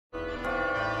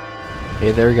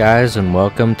Hey there guys, and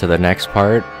welcome to the next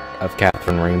part of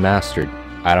Catherine Remastered.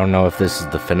 I don't know if this is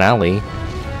the finale.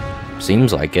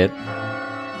 Seems like it.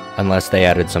 Unless they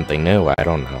added something new, I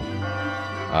don't know.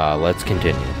 Let's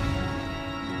continue.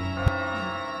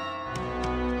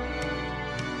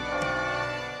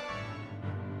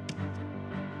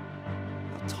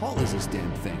 How tall is this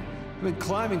damn thing? I've been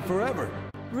climbing forever.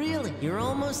 Really? You're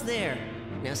almost there.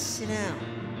 Now sit down.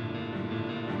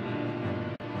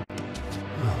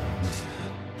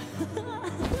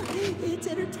 It's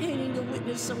entertaining to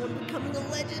witness someone becoming a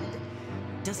legend.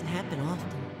 Doesn't happen often.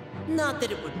 Not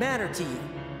that it would matter to you.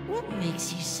 What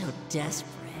makes you so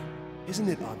desperate? Isn't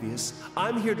it obvious?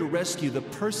 I'm here to rescue the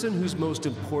person who's most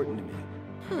important to me.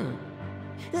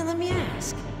 Now let me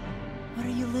ask. What are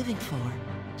you living for?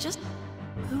 Just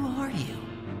who are you?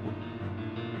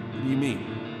 What do you mean?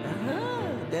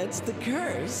 That's the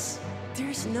curse.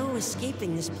 There's no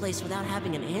escaping this place without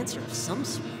having an answer of some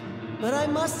sort. But I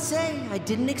must say, I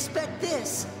didn't expect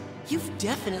this. You've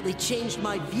definitely changed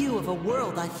my view of a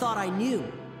world I thought I knew.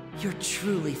 You're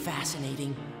truly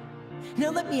fascinating. Now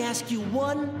let me ask you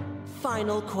one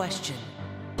final question.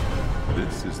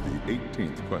 This is the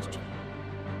 18th question.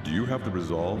 Do you have the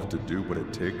resolve to do what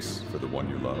it takes for the one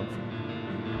you love?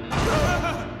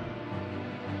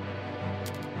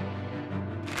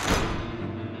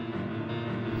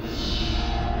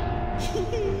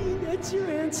 That's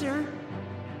your answer.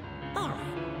 Alright,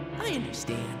 I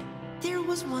understand. There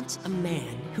was once a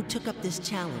man who took up this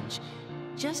challenge.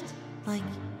 Just like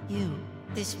you.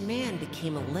 This man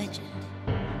became a legend.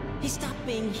 He stopped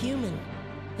being human,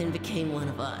 then became one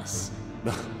of us.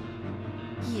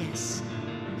 Yes,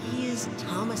 he is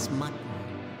Thomas Mutton,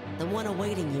 the one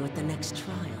awaiting you at the next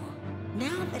trial.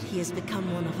 Now that he has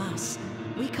become one of us,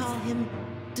 we call him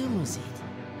Dumuzid.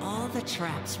 All the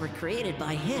traps were created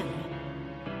by him.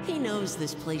 He knows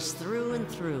this place through and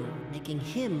through, making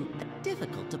him a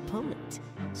difficult opponent.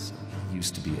 So he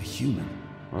used to be a human.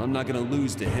 Well, I'm not gonna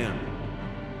lose to him.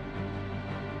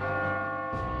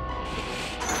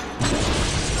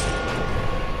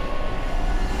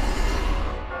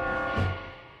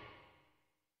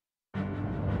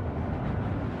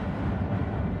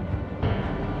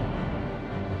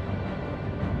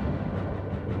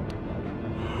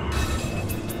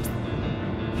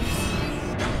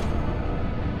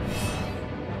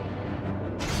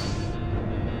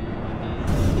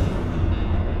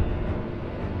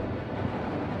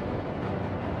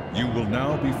 You will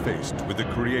now be faced with the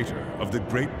creator of the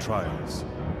Great Trials.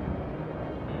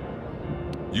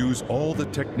 Use all the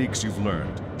techniques you've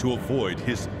learned to avoid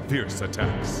his fierce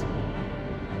attacks.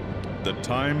 The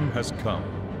time has come.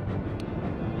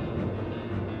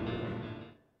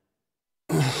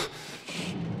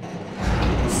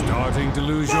 Starting to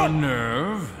lose your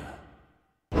nerve?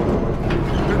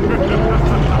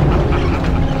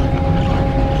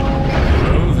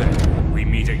 Hello there, we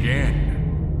meet again.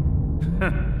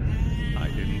 I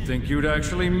didn't think you'd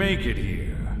actually make it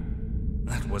here.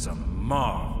 That was a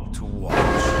marvel to watch.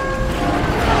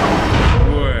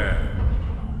 Well,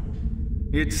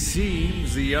 it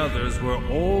seems the others were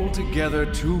altogether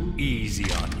too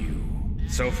easy on you.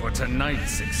 So for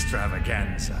tonight's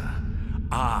extravaganza,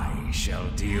 I shall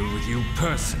deal with you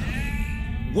personally.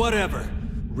 Whatever.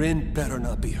 Rin better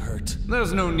not be hurt.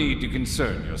 There's no need to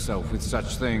concern yourself with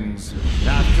such things.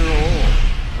 After all,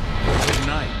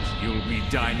 tonight you'll be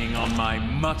dining on my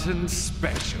mutton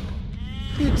special.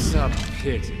 It's a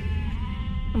pity,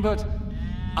 but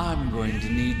I'm going to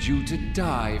need you to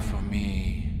die for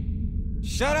me.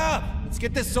 Shut up! Let's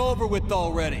get this over with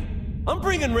already. I'm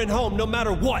bringing Rin home no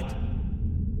matter what.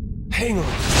 Hang on.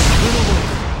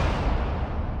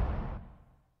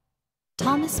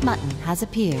 Thomas Mutton has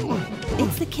appeared.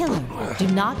 It's the killer. Do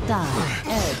not die.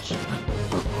 Edge.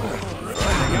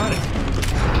 I got it.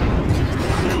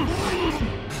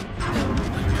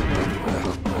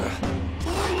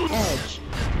 Edge.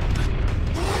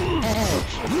 Edge.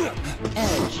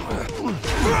 Edge.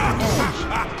 Edge.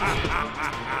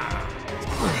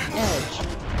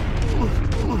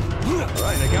 All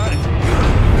right, I got it. Edge.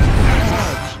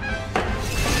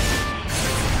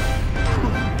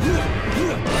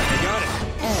 I got it.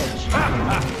 Edge.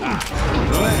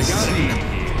 Let's see.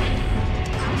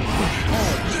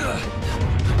 Edge.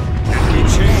 Let me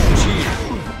change here.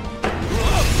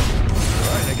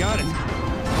 All right, I got it.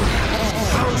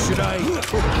 How should I?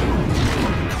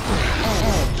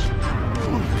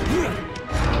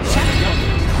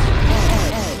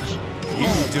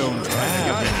 You don't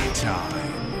have any time.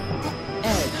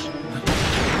 Edge.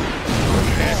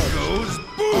 That goes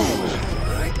boom!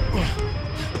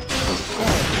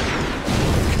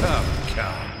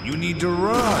 Come, you need to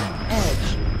run.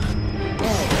 Edge.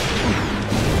 Edge.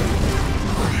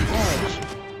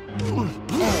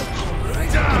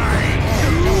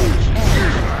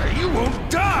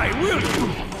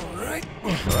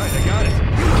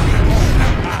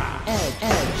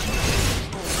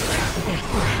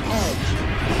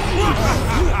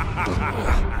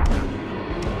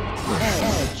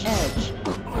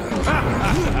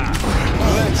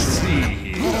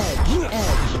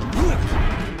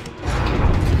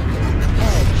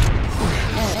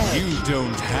 You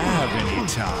don't have any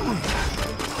time.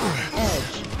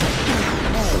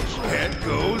 Head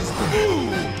goes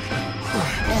boom!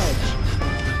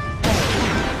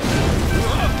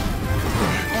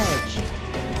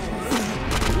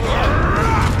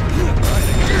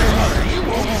 You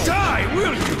won't die,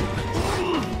 will you?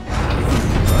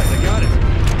 Right, I got it.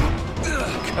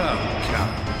 Come.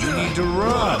 You need to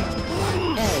run.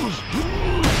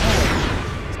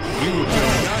 You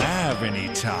don't have any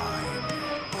time.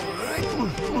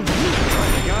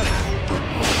 Right, I got it.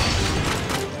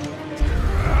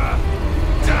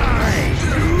 Die!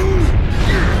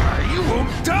 You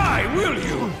won't die, will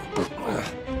you?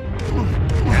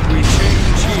 And we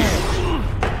change here.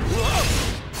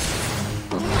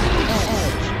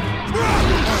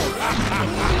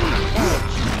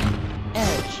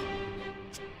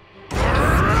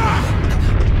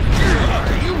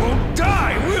 You won't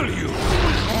die, will you?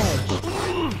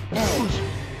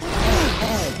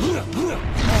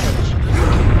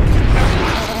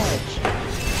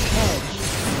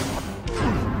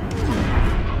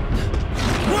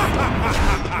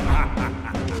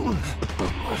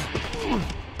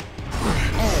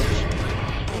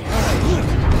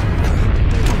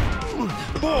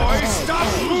 Boy, stop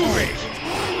moving!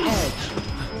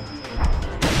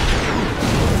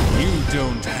 You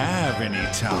don't have any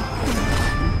time.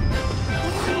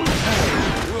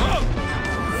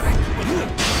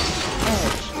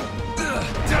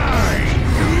 Die!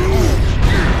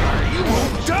 You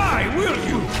won't die, will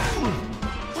you?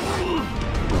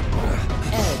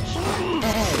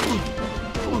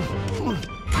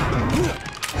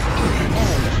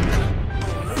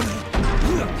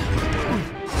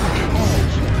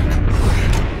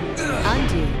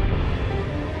 Undo.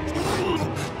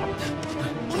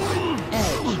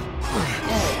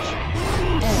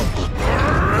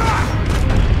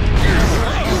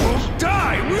 You won't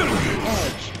die, will you?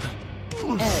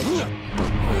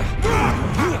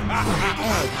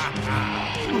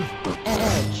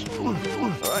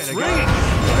 Alright, I got it.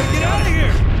 Gotta get out of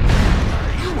here!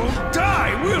 You won't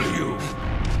die, will you?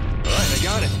 Alright, I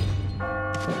got it.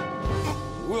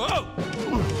 Whoa!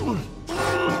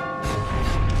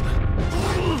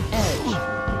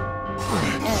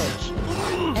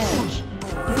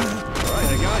 Alright,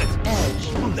 I got it.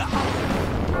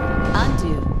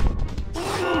 Undo.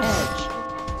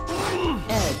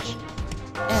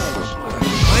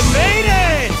 I made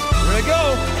it! Here I go!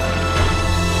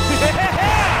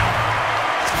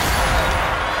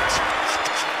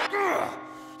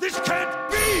 This can't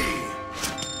be!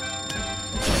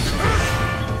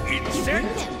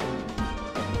 Insect!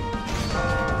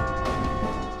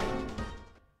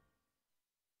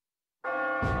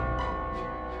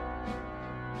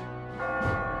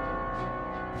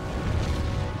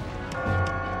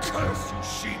 Curse you,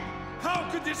 sheep! How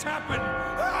could this happen?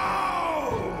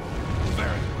 Oh!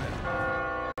 Very well.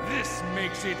 This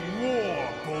makes it war,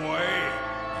 boy.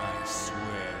 I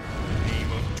swear in the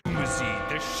name of Dumazi,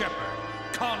 the shepherd,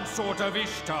 consort of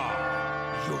Ishtar.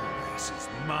 Your ass is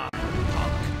mine,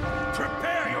 punk.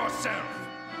 Prepare yourself!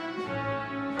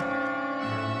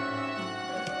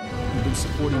 You've been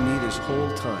supporting me this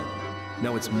whole time.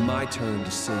 Now it's my turn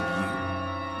to save you.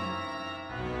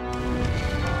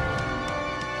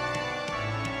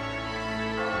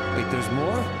 Wait, there's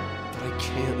more? But I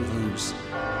can't lose.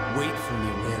 Wait for me,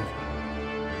 Rin.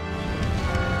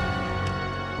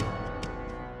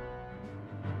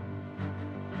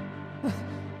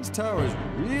 This tower is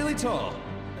really tall.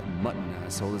 That mutton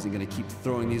asshole isn't gonna keep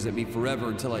throwing these at me forever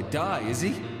until I die, is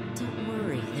he? Don't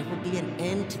worry, there will be an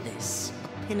end to this.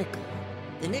 A pinnacle.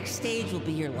 The next stage will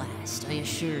be your last, I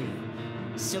assure you.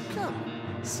 So come,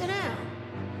 sit down.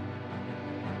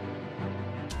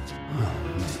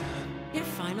 You're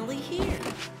finally here.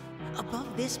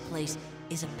 Above this place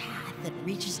is a path that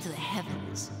reaches to the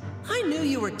heavens. I knew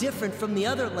you were different from the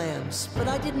other lambs, but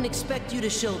I didn't expect you to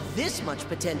show this much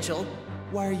potential.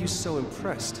 Why are you so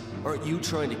impressed? Aren't you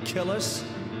trying to kill us?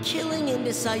 Killing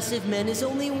indecisive men is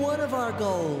only one of our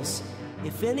goals.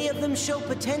 If any of them show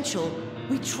potential,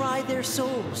 we try their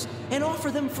souls and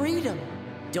offer them freedom.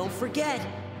 Don't forget,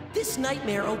 this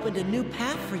nightmare opened a new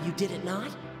path for you, did it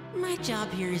not? My job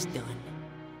here is done.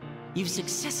 You've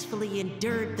successfully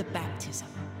endured the baptism.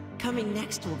 Coming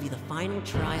next will be the final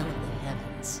trial of the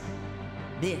heavens.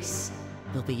 This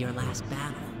will be your last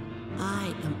battle.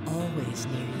 I am always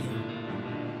near you.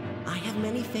 I have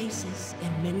many faces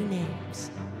and many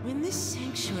names. When this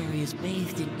sanctuary is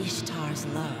bathed in Ishtar's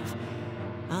love,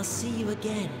 I'll see you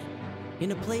again,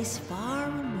 in a place far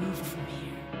removed from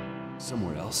here.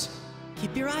 Somewhere else?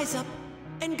 Keep your eyes up,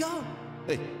 and go!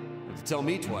 Hey, you have to tell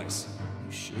me twice.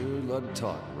 You sure love to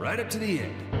talk, right up to the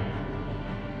end.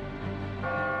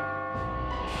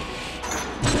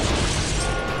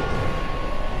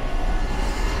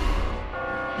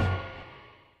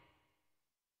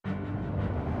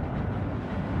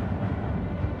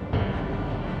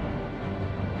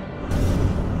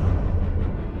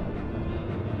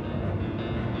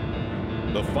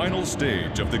 The final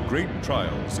stage of the great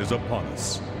trials is upon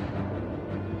us.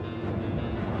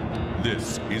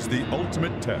 This is the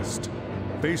ultimate test.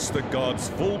 Face the gods'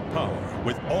 full power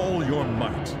with all your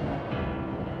might.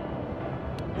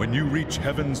 When you reach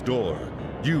heaven's door,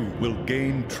 you will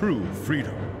gain true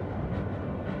freedom.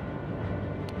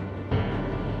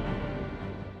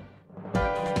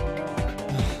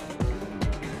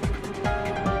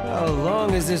 How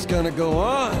long is this gonna go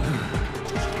on?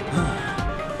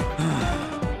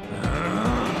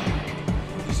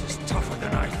 This is tougher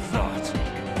than I thought.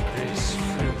 This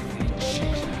filthy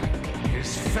cheater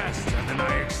is faster than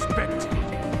I expected.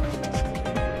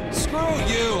 Screw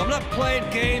you! I'm not playing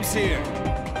games here.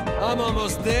 I'm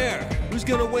almost there. Who's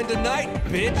gonna win tonight,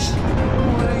 bitch?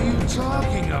 What are you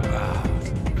talking about?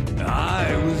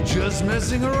 I was just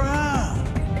messing around.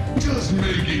 Just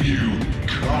making you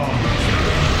calm.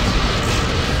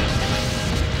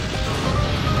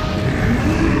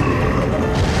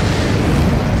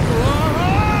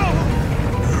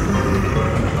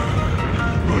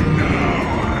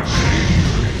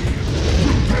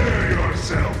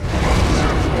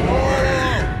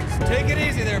 Take it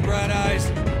easy there, Bright Eyes.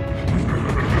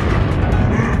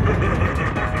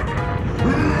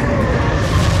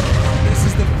 This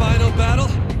is the final battle?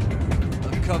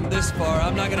 I've come this far,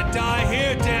 I'm not gonna die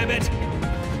here, damn it!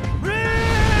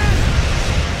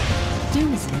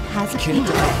 Doomsday has Can't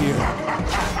appeared. die here.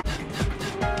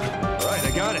 Right,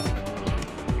 I got it.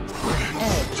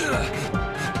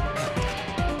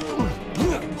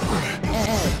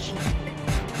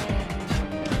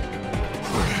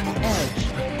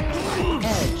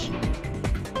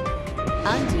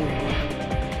 Undo.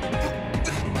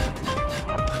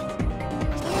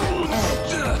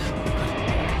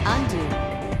 Undo.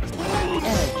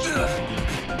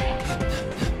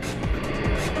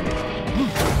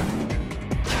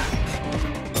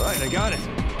 Right, I got it.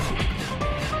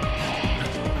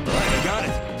 Right, I got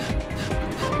it.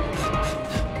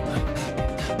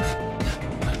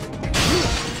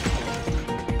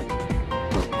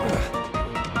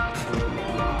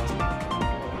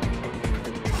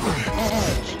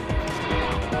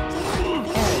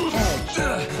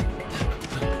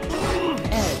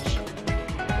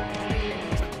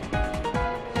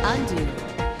 Undo.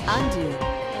 Undo.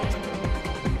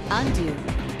 Undo.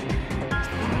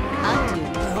 Undo.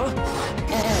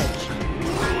 Edge.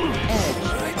 Edge.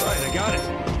 Right, I got it.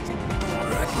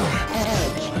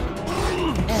 Edge. Edge.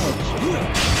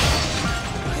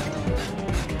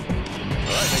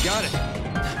 Right, I got it.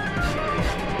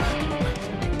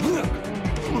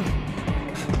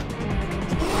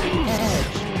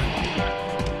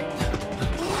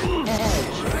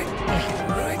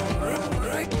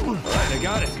 Right, I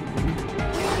got it.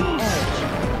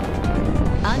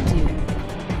 Undo.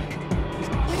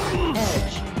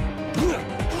 Edge.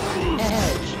 Edge.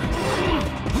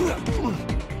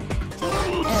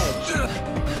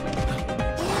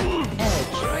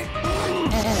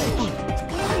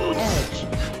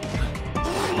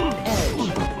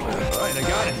 Right, I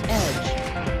got it.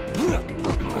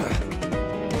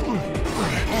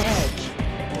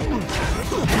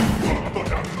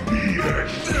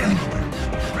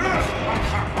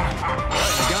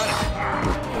 I got it.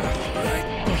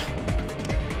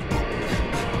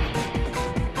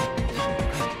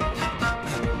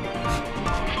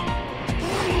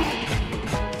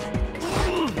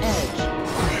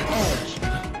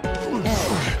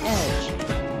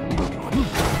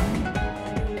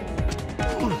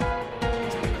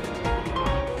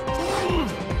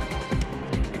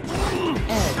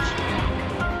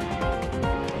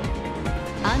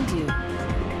 Undo.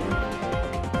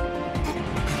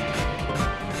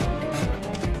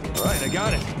 Right, I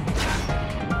got it.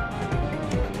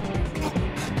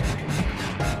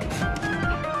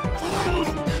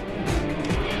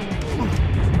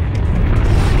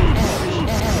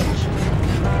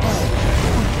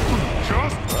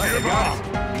 Right, I got it.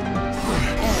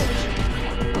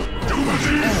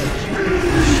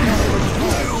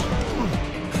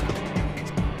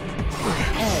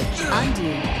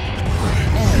 Undo.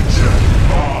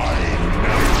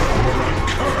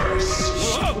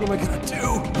 What am I gonna do?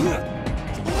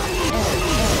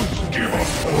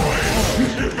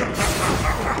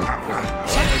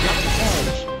 Right, I got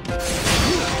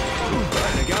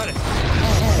it.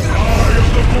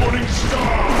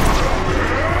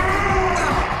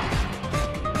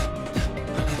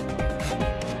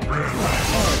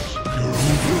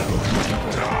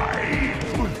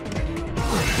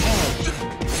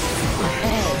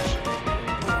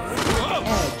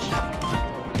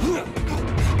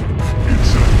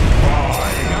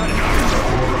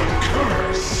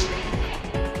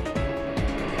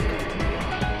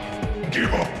 Give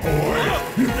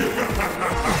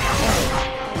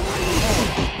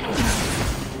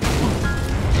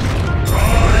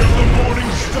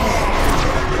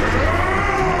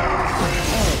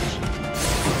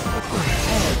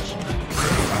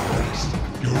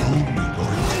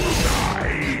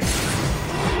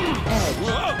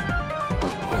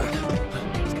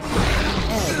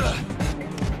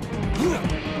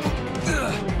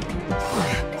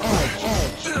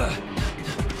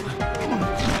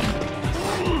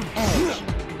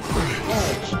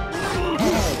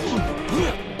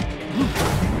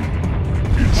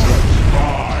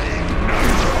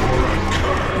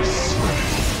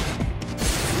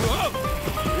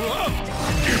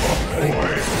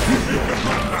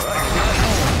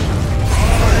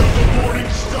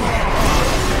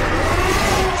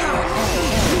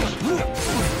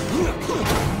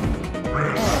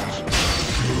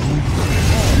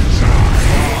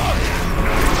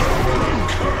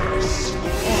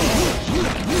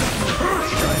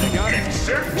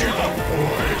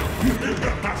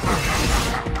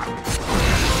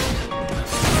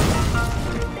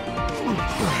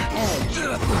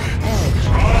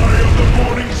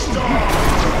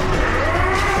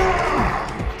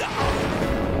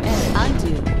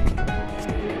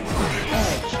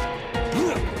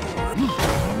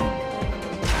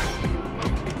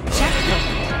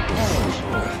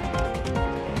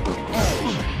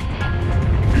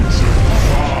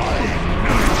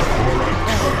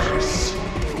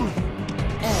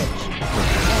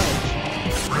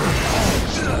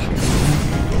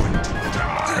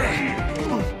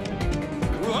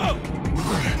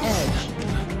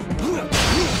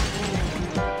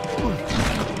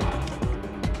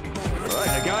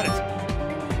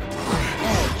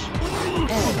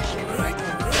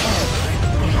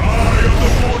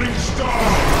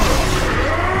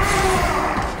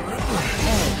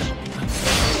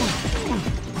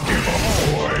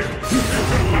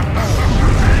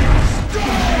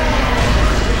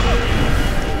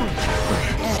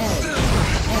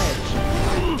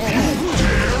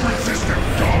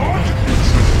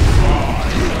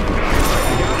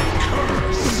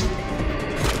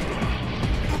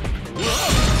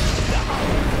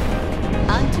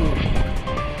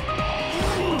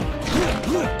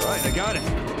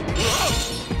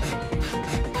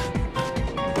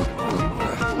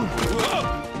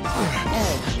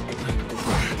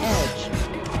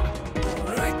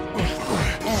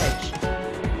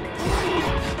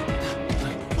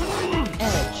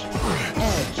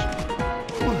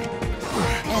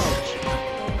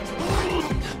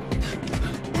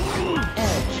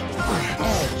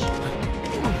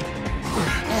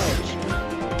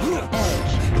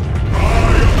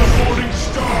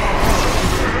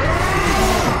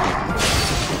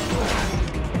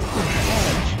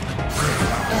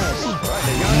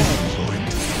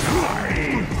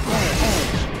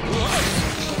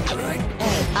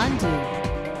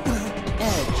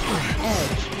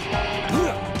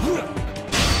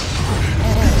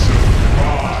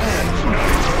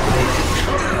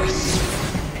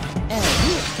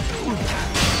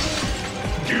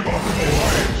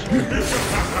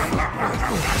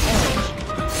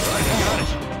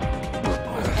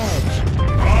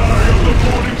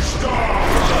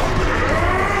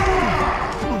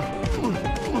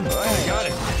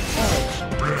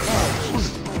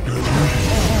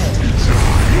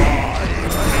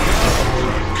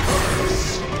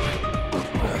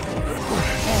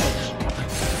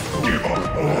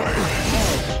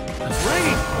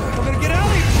Rain! We're gonna get out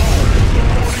of here!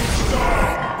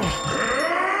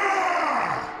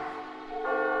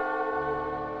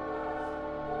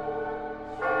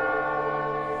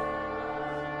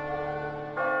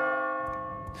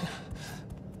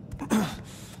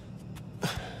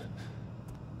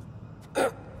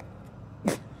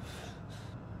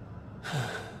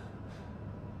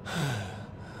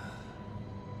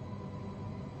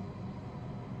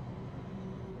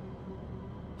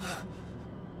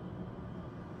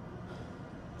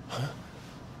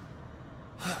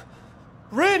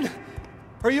 Rin!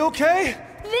 Are you okay?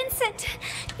 Vincent,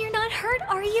 you're not hurt,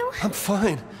 are you? I'm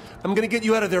fine. I'm gonna get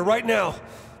you out of there right now.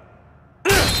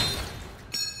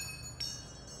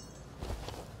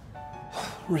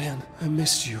 Rin, I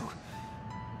missed you.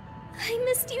 I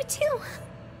missed you too.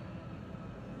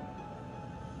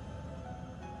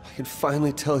 I can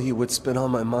finally tell you what's been on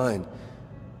my mind.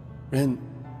 Rin,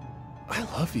 I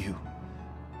love you.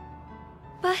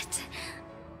 But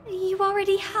you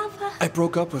already have a... I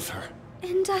broke up with her.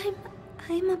 And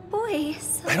I'm a boy,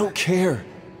 so... I don't care.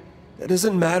 That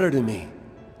doesn't matter to me.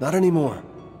 Not anymore.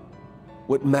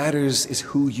 What matters is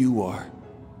who you are.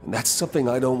 And that's something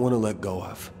I don't want to let go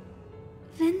of.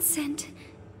 Vincent,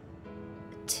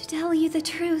 to tell you the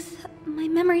truth, my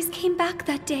memories came back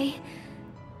that day.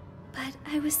 But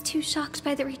I was too shocked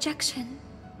by the rejection.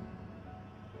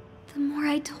 The more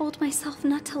I told myself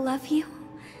not to love you,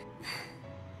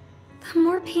 the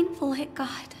more painful it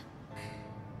got.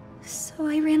 So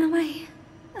I ran away.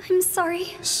 I'm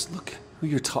sorry. Just look who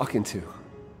you're talking to.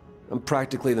 I'm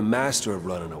practically the master of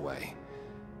running away.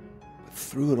 But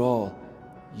through it all,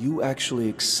 you actually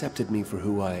accepted me for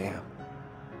who I am.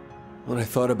 When I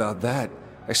thought about that,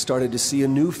 I started to see a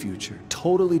new future,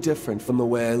 totally different from the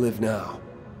way I live now.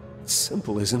 It's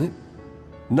simple, isn't it?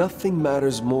 Nothing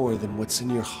matters more than what's in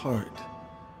your heart.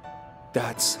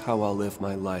 That's how I'll live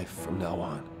my life from now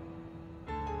on.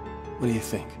 What do you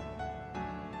think?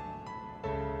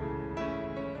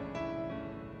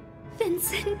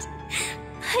 Vincent,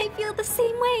 I feel the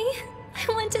same way. I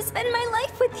want to spend my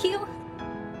life with you.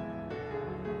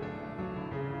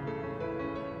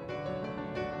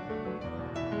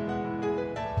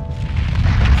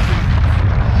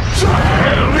 The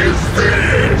hell is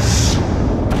this?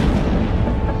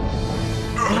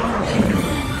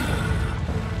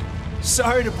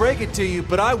 Sorry to break it to you,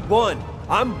 but I won.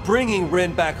 I'm bringing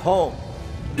Rin back home.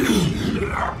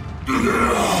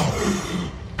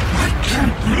 I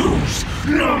can't lose!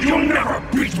 No, you'll never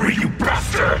beat me, you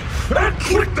bastard! And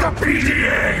quit the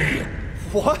PDA!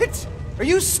 What? Are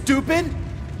you stupid?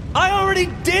 I already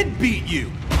did beat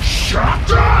you!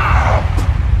 Shut up!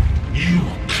 You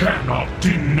cannot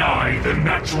deny the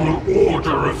natural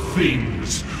order of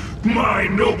things. My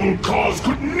noble cause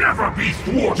could never be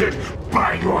thwarted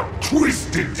by your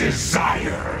twisted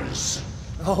desires.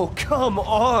 Oh, come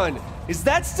on! Is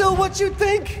that still what you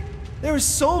think? There is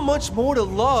so much more to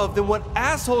love than what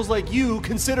assholes like you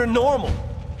consider normal.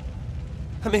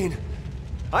 I mean,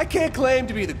 I can't claim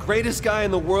to be the greatest guy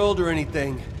in the world or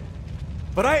anything,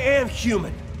 but I am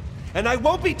human, and I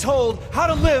won't be told how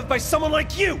to live by someone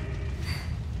like you!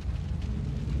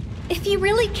 If you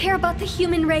really care about the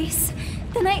human race,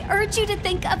 then I urge you to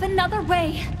think of another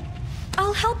way.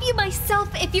 I'll help you myself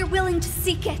if you're willing to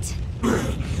seek it.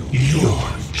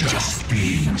 You're just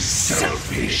being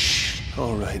selfish.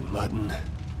 All right, Mutton.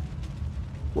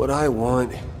 What I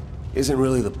want isn't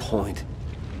really the point.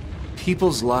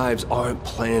 People's lives aren't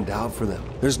planned out for them.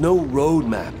 There's no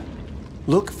roadmap.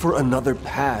 Look for another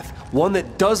path, one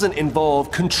that doesn't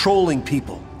involve controlling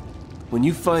people. When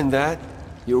you find that,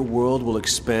 your world will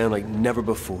expand like never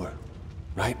before.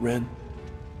 Right, Ren?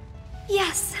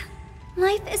 Yes.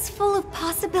 Life is full of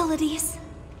possibilities.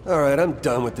 All right, I'm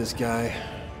done with this guy.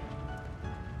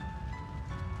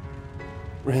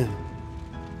 Ren,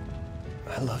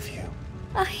 I love you.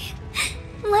 I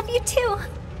love you too.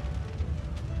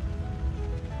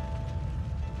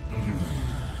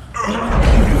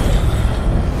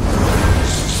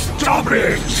 Stop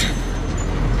it!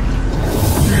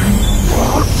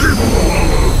 Impossible!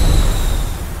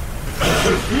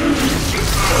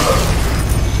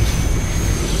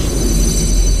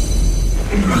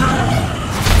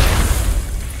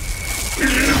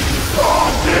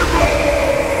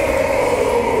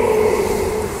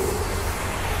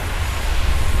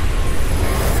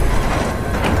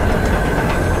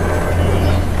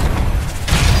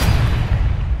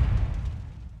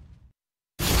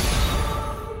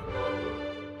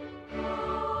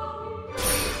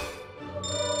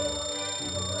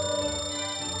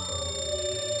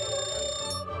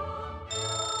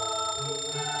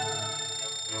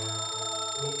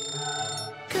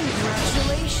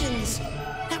 Congratulations!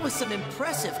 That was some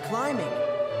impressive climbing.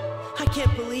 I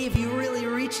can't believe you really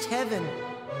reached heaven.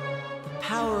 The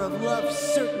power of love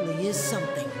certainly is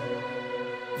something.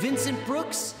 Vincent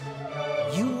Brooks,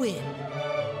 you win.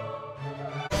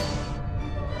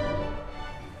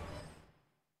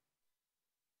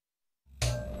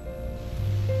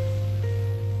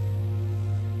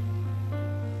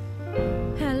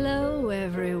 Hello,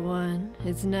 everyone.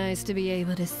 It's nice to be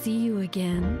able to see you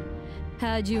again.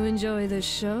 How'd you enjoy the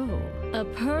show? A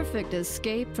perfect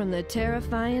escape from the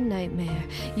terrifying nightmare.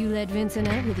 You led Vincent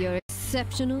out with your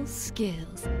exceptional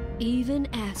skills. Even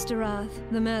Astaroth,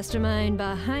 the mastermind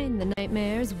behind the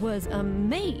nightmares, was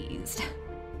amazed.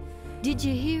 Did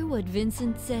you hear what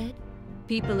Vincent said?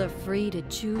 People are free to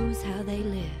choose how they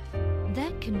live.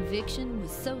 That conviction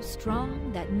was so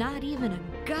strong that not even a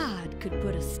god could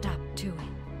put a stop to it.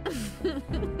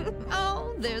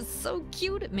 Oh, they're so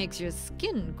cute it makes your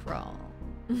skin crawl.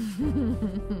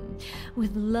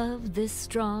 With love this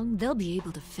strong, they'll be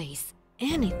able to face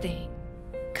anything.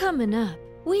 Coming up,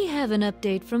 we have an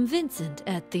update from Vincent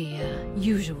at the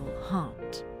usual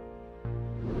haunt.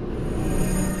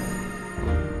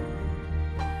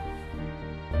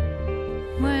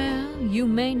 Well, you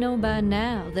may know by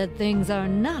now that things are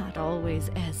not always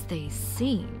as they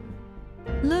seem.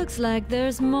 Looks like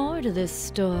there's more to this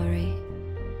story.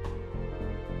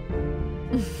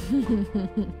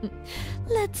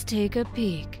 Let's take a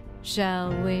peek,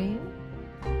 shall we?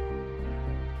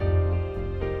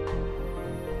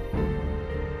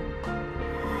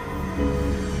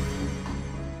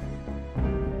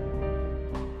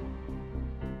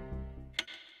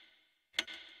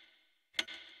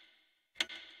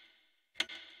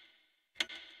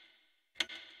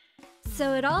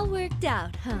 So it all worked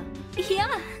out, huh?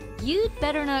 Yeah. You'd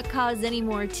better not cause any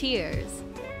more tears.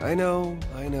 I know.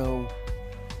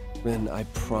 And I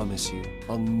promise you,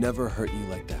 I'll never hurt you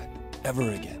like that.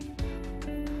 Ever again.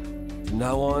 From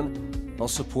now on, I'll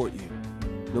support you.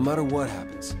 No matter what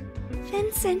happens.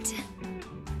 Vincent.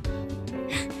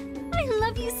 I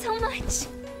love you so much.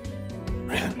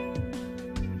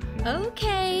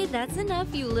 Okay, that's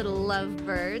enough, you little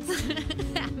lovebirds.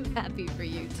 I'm happy for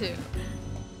you, too.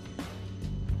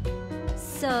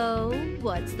 So,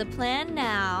 what's the plan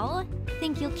now?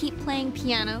 Think you'll keep playing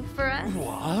piano for us?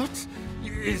 What?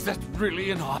 Is that really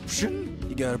an option?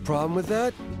 You got a problem with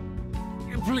that?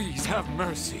 Please have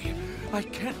mercy. I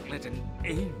can't let an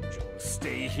angel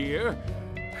stay here.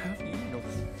 Have you no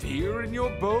fear in your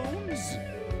bones?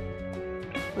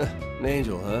 An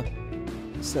angel, huh?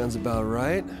 Sounds about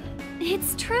right.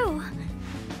 It's true.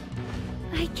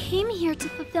 I came here to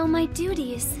fulfill my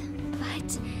duties,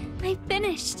 but I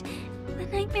finished. The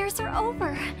nightmares are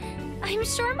over. I'm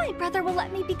sure my brother will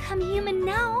let me become human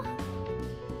now.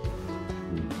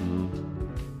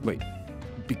 Wait,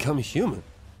 become human?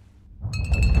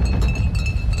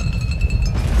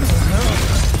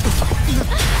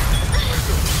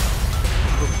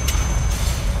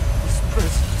 This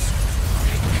presence,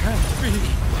 it can't be.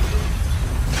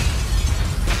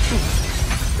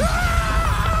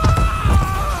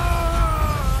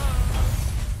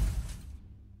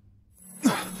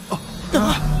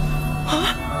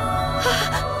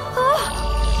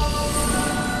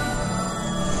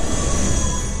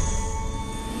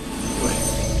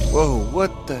 Whoa,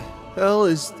 what the hell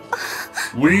is...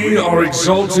 We are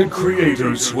exalted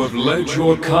creators who have led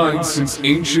your kind since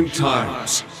ancient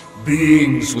times.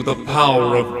 Beings with the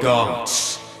power of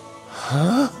gods.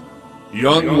 Huh?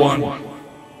 Young one,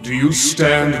 do you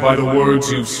stand by the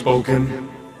words you've spoken?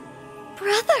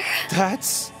 Brother!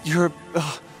 That's your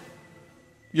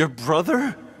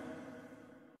brother?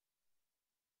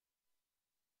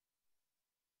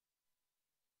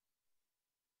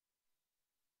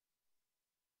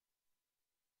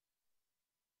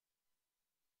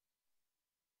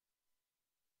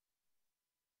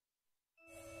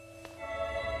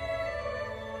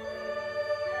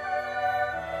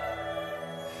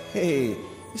 Hey,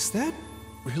 is that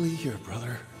really your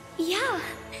brother? Yeah.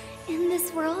 In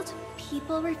this world,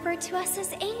 people refer to us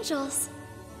as angels.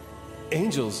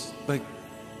 Angels? Like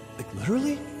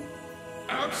literally?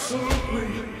 Absolutely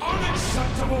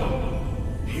unacceptable!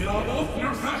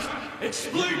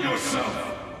 Explain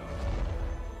yourself!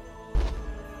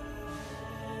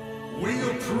 We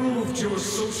approved your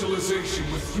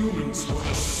socialization with humans for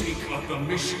the sake of the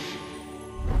mission.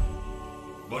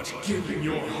 But giving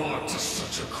your heart to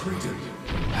such a cretin,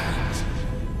 and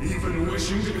even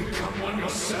wishing to become one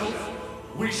yourself,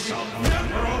 we shall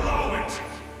never allow it!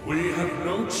 We have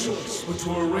no choice but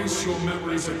to erase your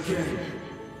memories again,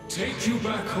 take you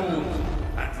back home,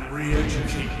 and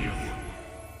re-educate you.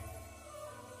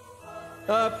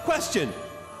 Question!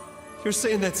 You're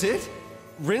saying that's it?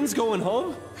 Rin's going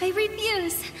home? I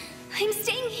refuse. I'm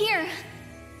staying here.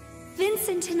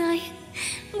 Vincent and I,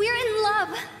 we're in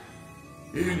love.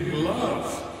 In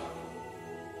love?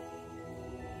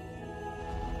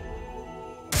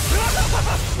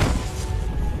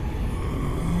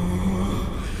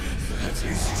 That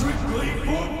is strictly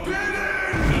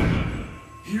forbidden!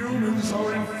 Humans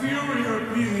are inferior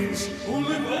beings who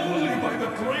live only by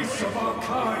the grace of our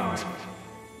kind.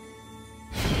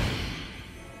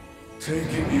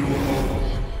 Taking you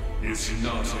home is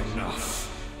not enough.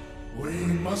 We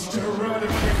must eradicate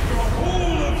the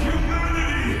whole of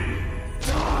humanity!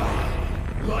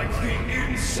 Die like the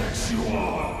insects you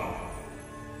are!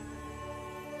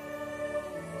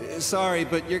 Sorry,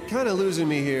 but you're kind of losing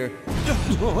me here.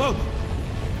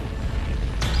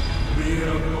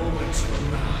 Mere moments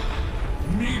from now,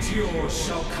 meteors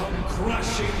shall come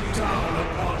crashing down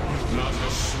upon you. Not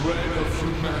a shred of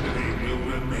humanity will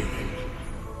remain.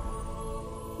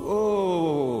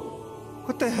 Whoa!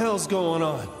 What the hell's going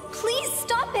on? Please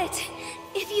stop it!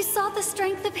 If you saw the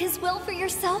strength of his will for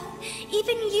yourself,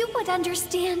 even you would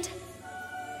understand.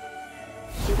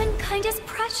 Humankind is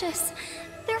precious.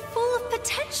 They're full of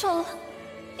potential.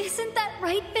 Isn't that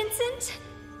right, Vincent?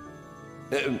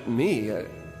 Me?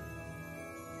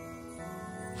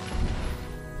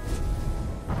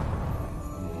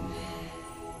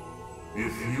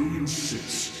 If you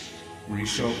insist, we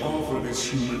shall offer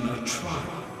this human a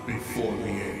trial before the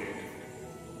end.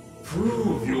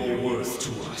 Prove your worth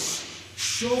to us.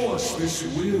 Show us this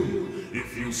will,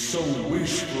 if you so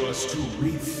wish for us to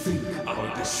rethink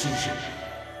our decision.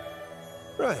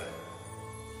 Right.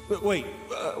 But wait,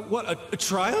 what, a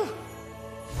trial?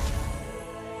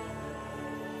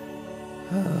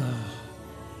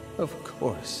 Of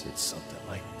course it's something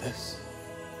like this.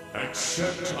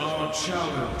 Accept our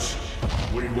challenge.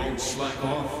 We won't slack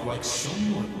off like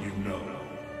someone you know.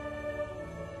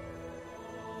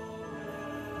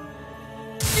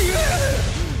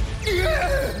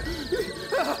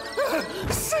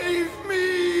 Save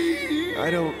me! I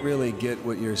don't really get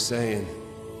what you're saying.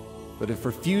 But if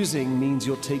refusing means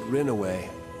you'll take Rin away,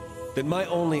 then my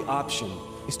only option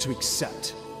is to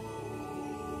accept.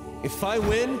 If I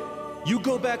win, you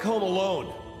go back home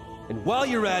alone. And while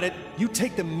you're at it, you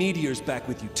take the meteors back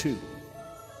with you too.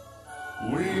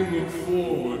 We look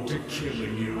forward to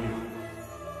killing you.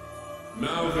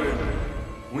 Now then,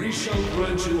 we shall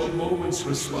grant you a moment's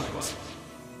respite.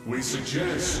 We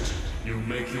suggest you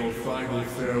make your final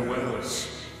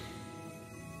farewells.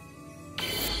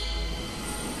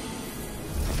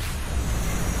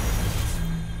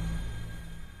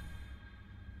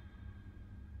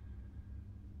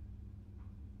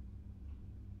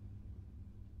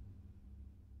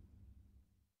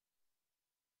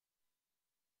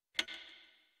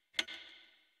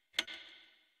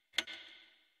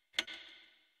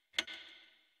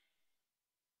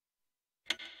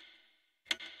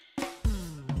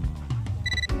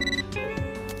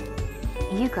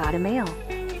 You got a mail.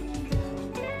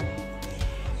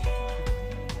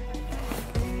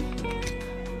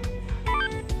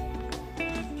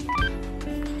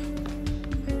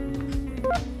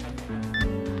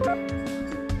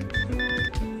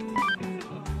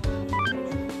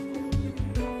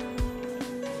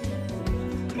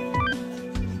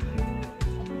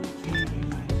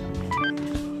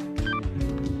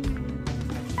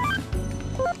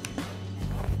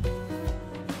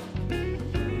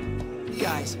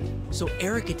 Guys, so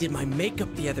Erica did my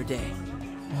makeup the other day.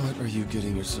 What are you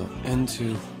getting yourself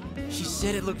into? She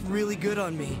said it looked really good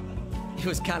on me. It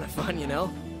was kind of fun, you know?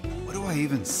 What do I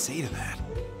even say to that?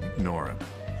 Ignore him.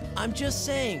 I'm just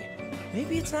saying,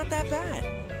 maybe it's not that bad.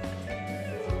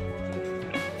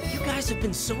 You guys have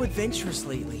been so adventurous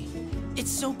lately.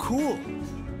 It's so cool.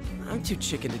 I'm too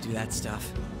chicken to do that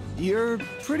stuff. You're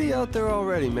pretty out there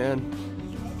already, man.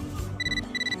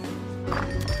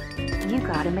 You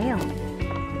got a mail.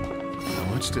 How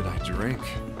much did I drink?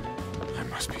 I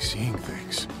must be seeing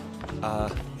things. I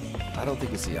don't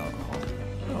think it's the alcohol.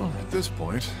 Well, at this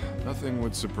point, nothing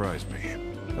would surprise me.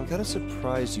 I'm kind of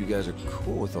surprised you guys are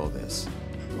cool with all this.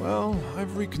 Well,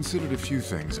 I've reconsidered a few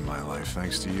things in my life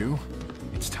thanks to you.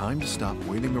 It's time to stop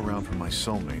waiting around for my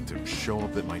soulmate to show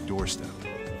up at my doorstep.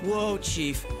 Whoa,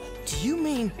 Chief. Do you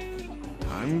mean...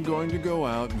 I'm going to go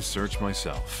out and search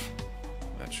myself.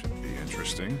 That should be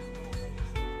interesting.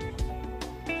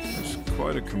 There's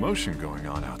quite a commotion going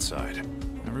on outside.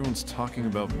 Everyone's talking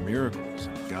about miracles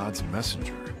and God's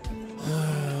messenger.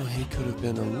 He could have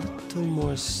been a little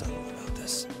more subtle about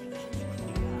this.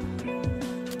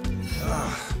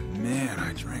 Man,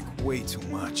 I drank way too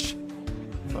much.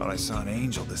 Thought I saw an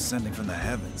angel descending from the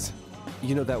heavens.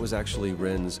 You know, that was actually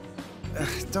Rin's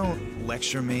Don't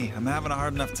lecture me. I'm having a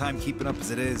hard enough time keeping up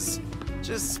as it is.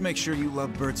 Just make sure you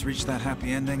lovebirds reach that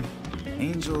happy ending.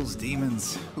 Angels,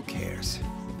 demons, who cares?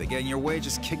 If they get in your way,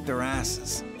 just kick their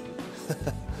asses.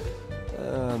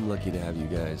 I'm lucky to have you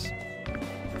guys.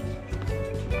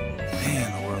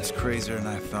 Man, the world's crazier than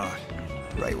I thought.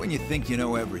 Right when you think you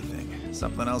know everything,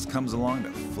 something else comes along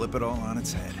to flip it all on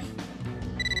its head.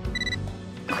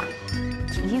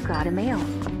 You got a mail.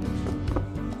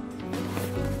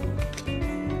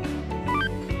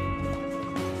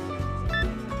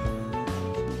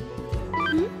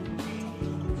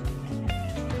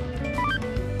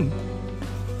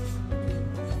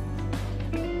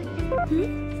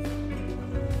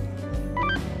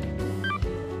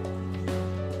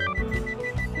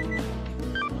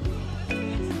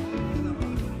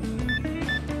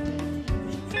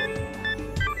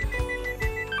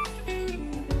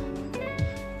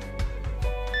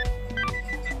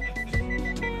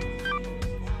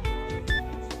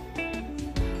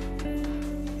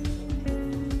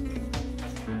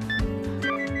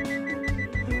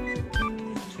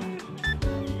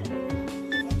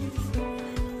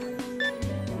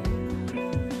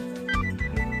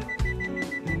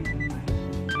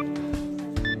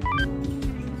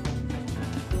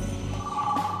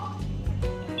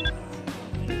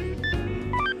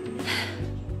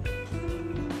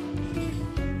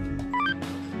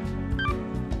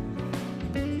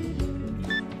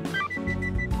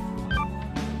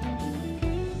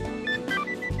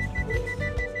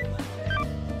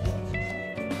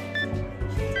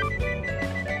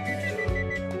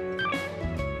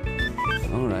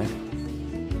 All right.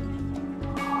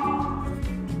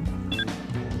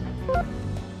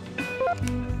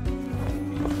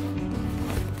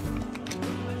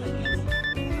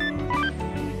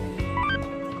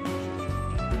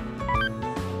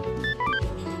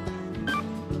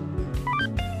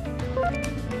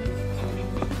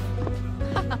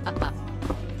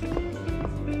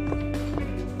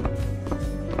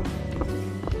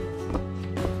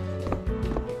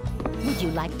 Would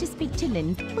you like to speak to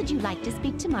Lynn? Would you like to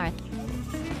speak to Martha?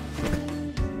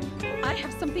 I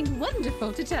have something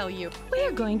wonderful to tell you.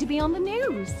 We're going to be on the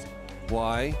news.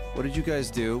 Why? What did you guys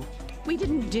do? We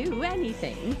didn't do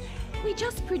anything. We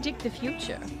just predict the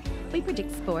future. We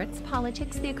predict sports,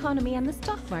 politics, the economy, and the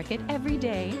stock market every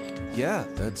day. Yeah,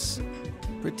 that's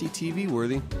pretty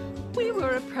TV-worthy. We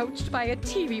were approached by a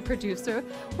TV producer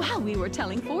while we were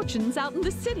telling fortunes out in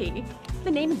the city.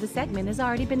 The name of the segment has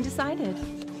already been decided.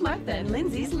 Martha and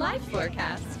Lindsay's life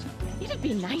forecast. It'd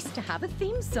be nice to have a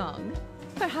theme song.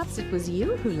 Perhaps it was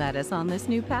you who led us on this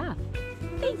new path.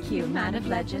 Thank you, Man of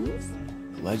Legends.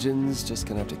 Legends just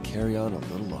gonna have to carry on a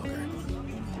little longer.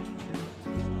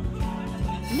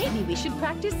 Maybe we should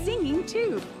practice singing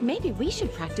too. Maybe we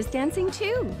should practice dancing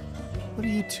too. What are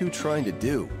you two trying to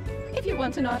do? If you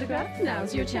want an autograph,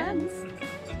 now's your chance.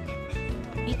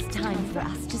 It's time for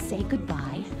us to say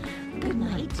goodbye. Good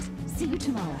night. See you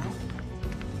tomorrow.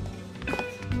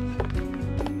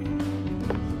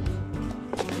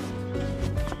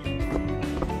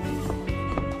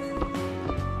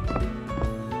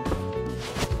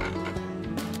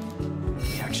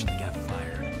 We actually got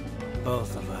fired.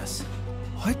 Both of us.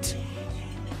 What?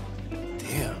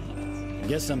 Damn.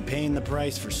 Guess I'm paying the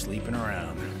price for sleeping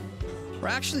around. We're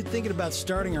actually thinking about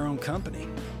starting our own company.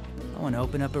 I want to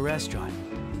open up a restaurant.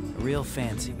 A real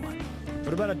fancy one.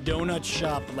 What about a donut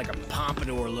shop with like a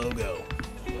pompadour logo?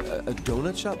 A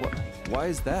donut shop? Why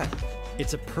is that?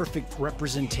 It's a perfect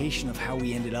representation of how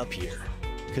we ended up here.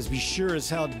 Because we sure as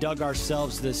hell dug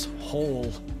ourselves this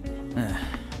hole.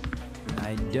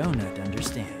 I don't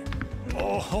understand.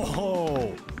 Oh ho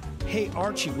ho! Hey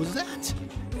Archie, was that?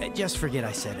 Just forget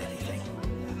I said anything.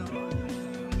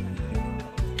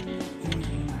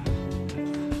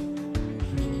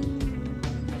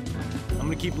 I'm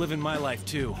gonna keep living my life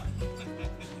too.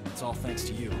 It's all thanks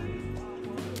to you.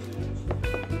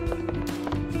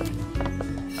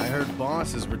 I heard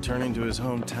Boss is returning to his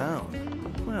hometown.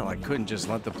 Well, I couldn't just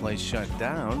let the place shut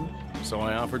down, so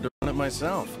I offered to run it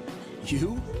myself.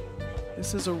 You?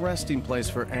 This is a resting place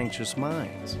for anxious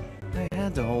minds. I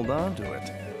had to hold on to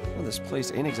it. Well, this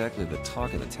place ain't exactly the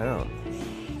talk of the town.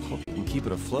 Hope you can keep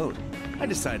it afloat. I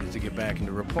decided to get back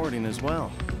into reporting as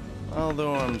well,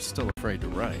 although I'm still afraid to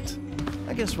write.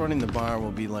 I guess running the bar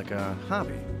will be like a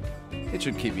hobby. It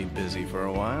should keep me busy for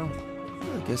a while.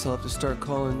 I guess I'll have to start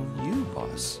calling you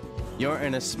boss. You're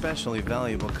an especially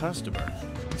valuable customer,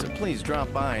 so please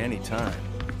drop by anytime.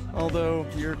 Although,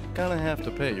 you're gonna have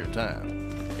to pay your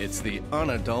time. It's the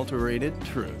unadulterated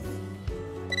truth.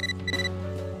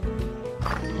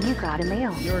 You got a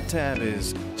mail. Your tab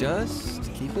is...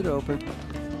 Just keep it open.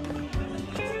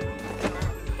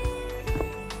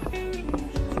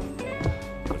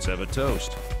 have a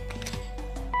toast.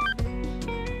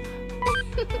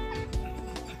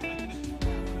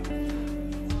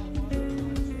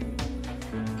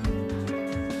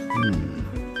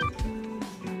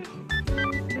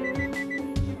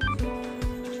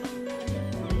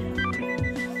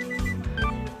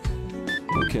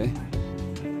 Okay.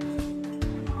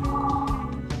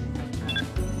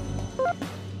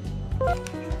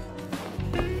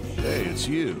 Hey, it's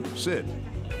you. Sit.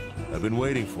 I've been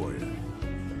waiting for you.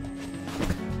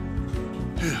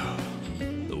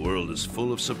 The world is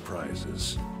full of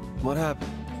surprises. What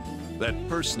happened? That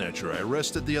purse snatcher I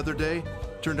arrested the other day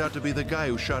turned out to be the guy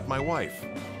who shot my wife.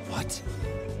 What?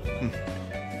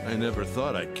 I never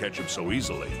thought I'd catch him so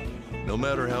easily. No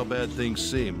matter how bad things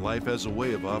seem, life has a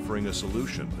way of offering a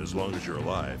solution as long as you're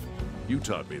alive. You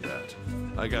taught me that.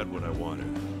 I got what I wanted.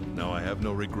 Now I have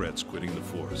no regrets quitting the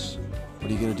Force.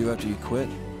 What are you gonna do after you quit?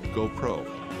 Go pro.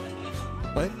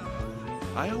 What?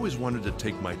 I always wanted to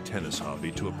take my tennis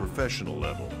hobby to a professional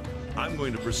level. I'm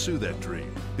going to pursue that dream,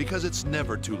 because it's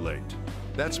never too late.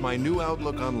 That's my new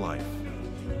outlook on life.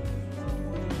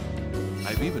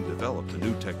 I've even developed a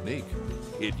new technique.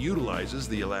 It utilizes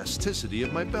the elasticity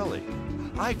of my belly.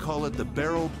 I call it the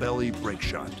barrel belly break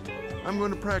shot. I'm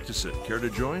going to practice it. Care to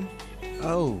join?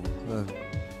 Oh,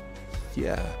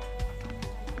 yeah.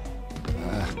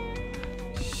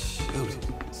 Shoot.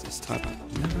 It's this type I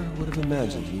never would have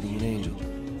imagined meeting an angel.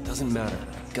 Doesn't matter.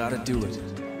 Gotta do it.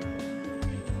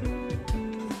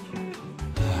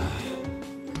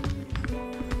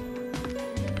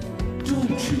 Don't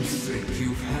you think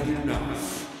you've had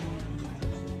enough?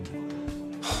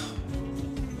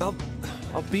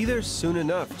 I'll be there soon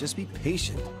enough. Just be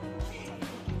patient.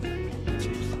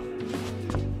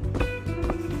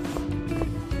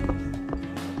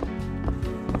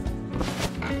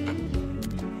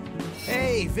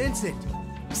 Hey, Vincent!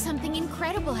 Something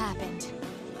incredible happened.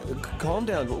 Calm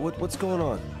down. What's going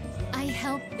on? I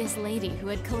helped this lady who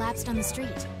had collapsed on the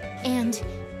street. And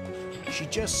she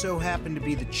just so happened to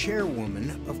be the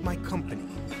chairwoman of my company.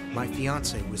 My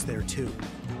fiancé was there too.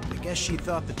 I guess she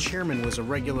thought the chairman was a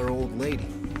regular old lady.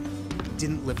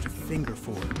 Didn't lift a finger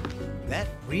for her. That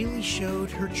really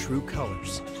showed her true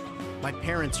colors. My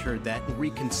parents heard that and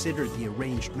reconsidered the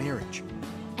arranged marriage.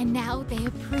 And now they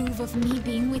approve of me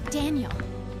being with Daniel.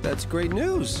 That's great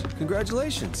news.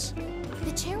 Congratulations.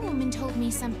 The chairwoman told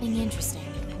me something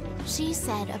interesting. She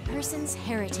said a person's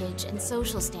heritage and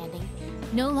social standing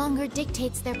no longer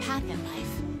dictates their path in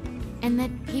life. And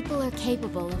that people are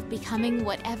capable of becoming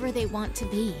whatever they want to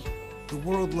be. The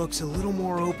world looks a little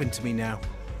more open to me now.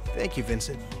 Thank you,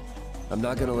 Vincent. I'm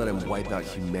not gonna let him wipe out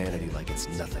humanity like it's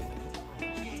nothing.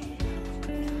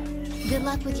 Good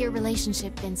luck with your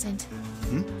relationship, Vincent.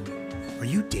 Are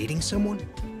you dating someone?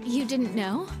 You didn't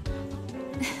know?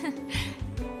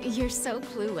 You're so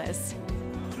clueless.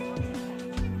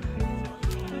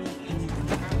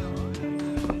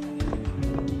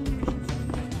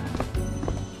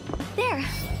 There.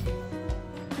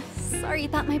 Sorry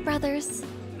about my brothers.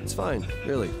 It's fine,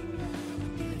 really.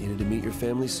 I needed to meet your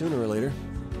family sooner or later.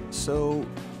 So,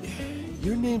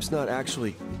 your name's not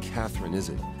actually Catherine, is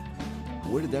it?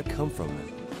 Where did that come from,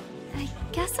 then? I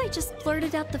guess I just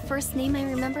blurted out the first name I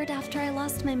remembered after I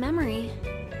lost my memory.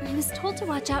 I was told to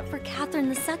watch out for Catherine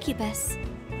the Succubus.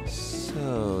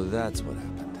 So, that's what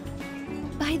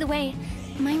happened. By the way,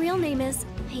 my real name is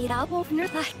Hirabo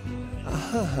Nurthai.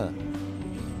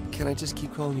 Can I just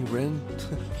keep calling you Ren?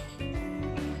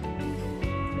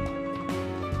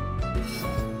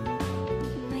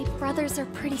 My brothers are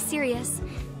pretty serious.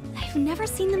 I've never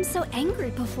seen them so angry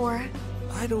before.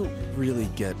 I don't really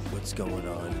get what's going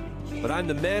on. But I'm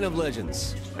the man of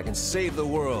legends. I can save the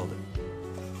world.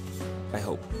 I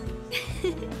hope.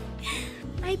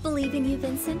 I believe in you,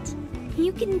 Vincent.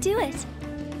 You can do it.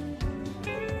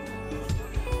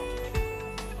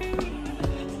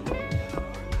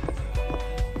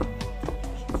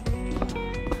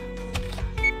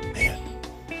 Man,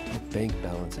 my bank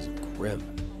balance is grim.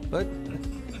 But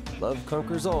love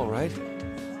conquers all, right?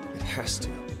 It has to.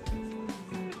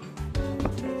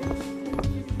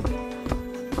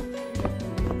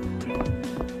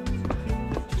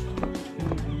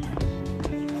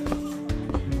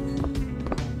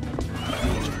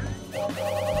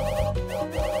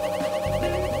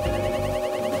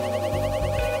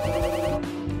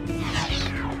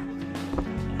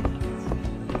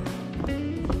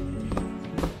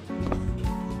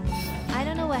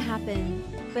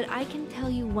 But I can tell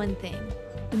you one thing.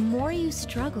 The more you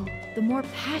struggle, the more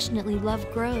passionately love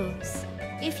grows.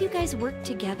 If you guys work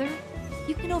together,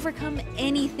 you can overcome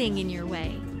anything in your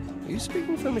way. Are you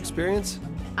speaking from experience?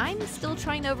 I'm still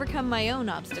trying to overcome my own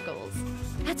obstacles.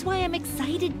 That's why I'm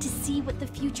excited to see what the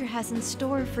future has in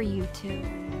store for you two.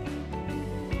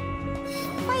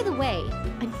 By the way,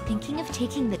 I'm thinking of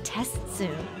taking the test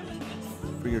soon.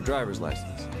 For your driver's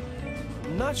license.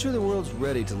 I'm not sure the world's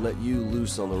ready to let you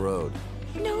loose on the road.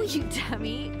 No, you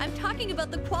dummy. I'm talking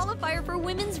about the qualifier for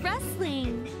women's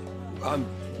wrestling.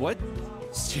 What?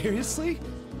 Seriously?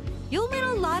 You'll win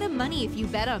a lot of money if you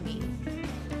bet on me.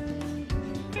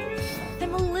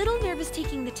 I'm a little nervous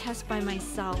taking the test by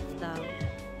myself, though.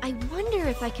 I wonder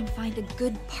if I can find a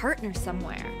good partner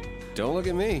somewhere. Don't look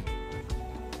at me.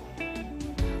 And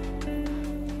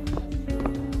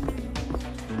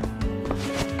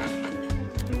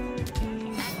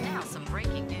now some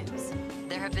breaking news.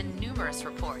 There have been numerous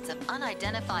reports of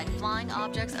unidentified flying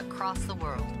objects across the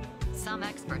world. Some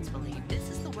experts believe this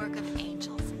is the work of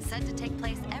angels, said to take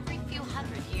place every few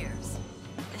hundred years.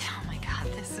 Oh my god,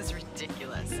 this is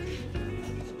ridiculous.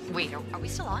 Wait, are we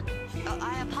still on?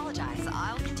 I apologize.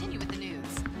 I'll continue with the news.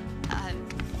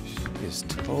 She is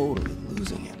totally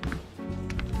losing it.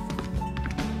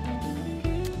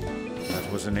 That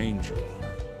was an angel,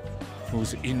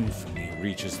 whose infamy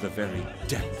reaches the very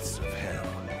depths of hell.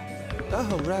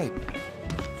 Oh, right.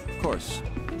 Of course.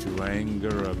 To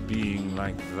anger a being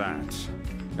like that.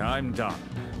 I'm done.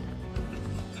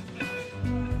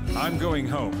 I'm going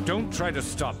home. Don't try to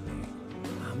stop me.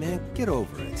 Oh, man, get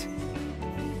over it.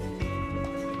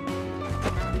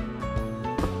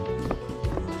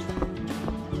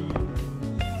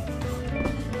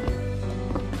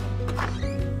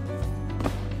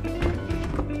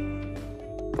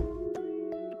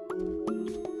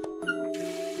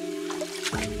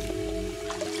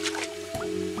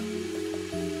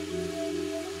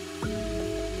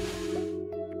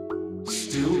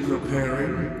 Still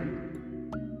preparing?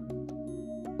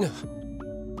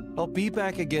 I'll be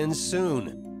back again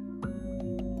soon.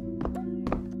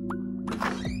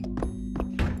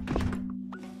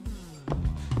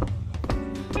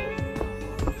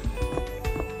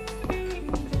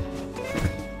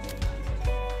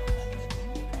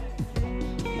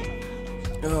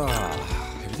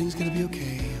 Everything's gonna be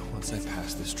okay once I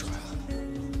pass this trial.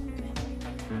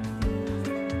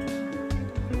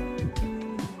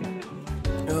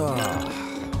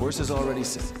 Horse is already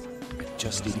set. I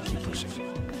just need to keep pushing.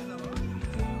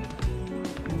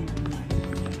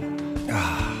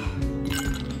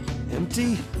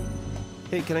 Empty?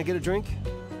 Hey, can I get a drink?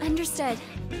 Understood.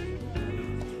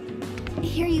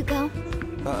 Here you go.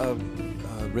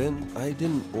 Rin, I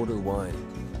didn't order wine.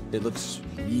 It looks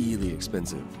really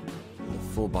expensive. The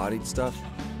full-bodied stuff.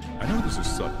 I know this is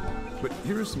sudden, but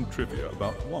here is some trivia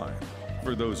about wine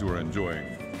for those who are enjoying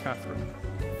Catherine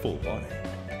full body.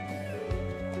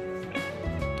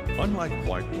 Unlike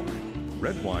white wine,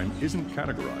 red wine isn't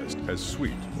categorized as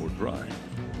sweet or dry.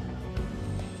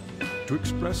 To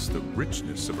express the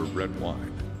richness of a red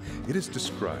wine, it is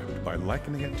described by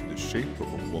likening it to the shape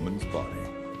of a woman's body.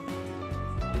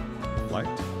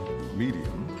 Light,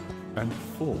 medium, and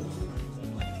full.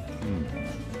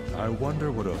 I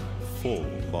wonder what a full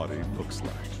body looks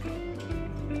like.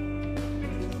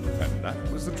 And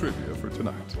that was the trivia for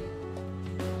tonight.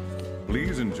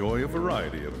 Please enjoy a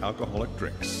variety of alcoholic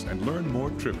drinks and learn more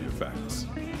trivia facts.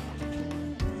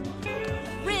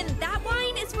 Rin, that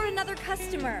wine is for another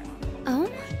customer.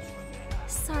 Oh?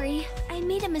 Sorry, I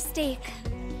made a mistake.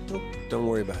 Oh, don't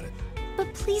worry about it.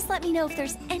 But please let me know if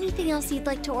there's anything else you'd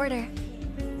like to order.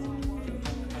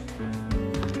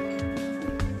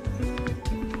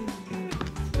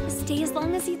 Stay as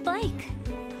long as you'd like.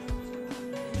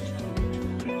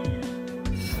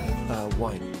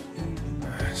 Wine.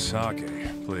 Sake,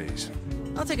 please.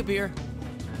 I'll take a beer.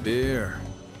 Beer.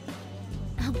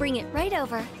 I'll bring it right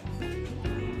over.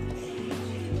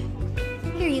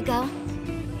 Here you go.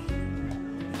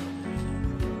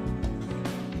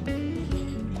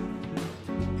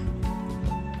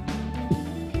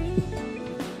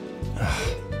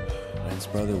 Ryan's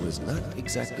brother was not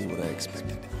exactly what I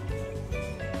expected.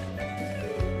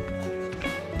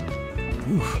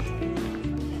 Oof.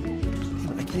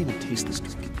 Damn, I can't even taste this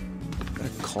drink. Gotta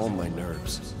calm my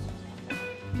nerves.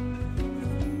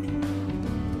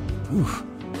 Oof.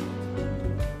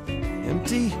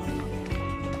 Empty?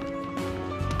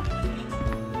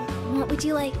 What would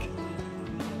you like?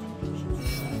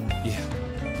 Yeah.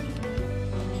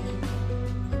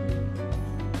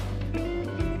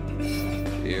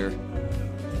 Beer.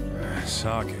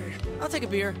 Sake. I'll take a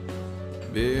beer.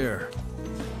 Beer.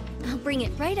 I'll bring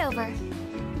it right over.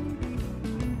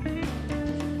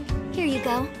 Here you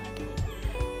go.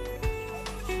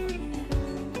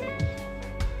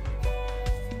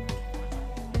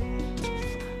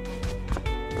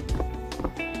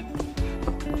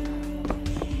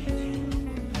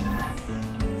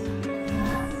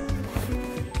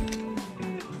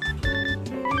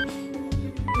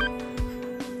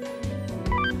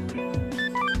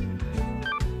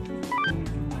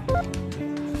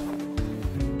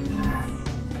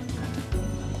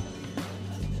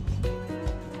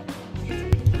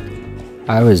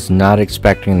 I was not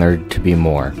expecting there to be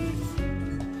more.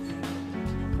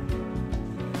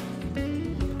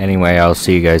 Anyway, I'll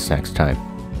see you guys next time.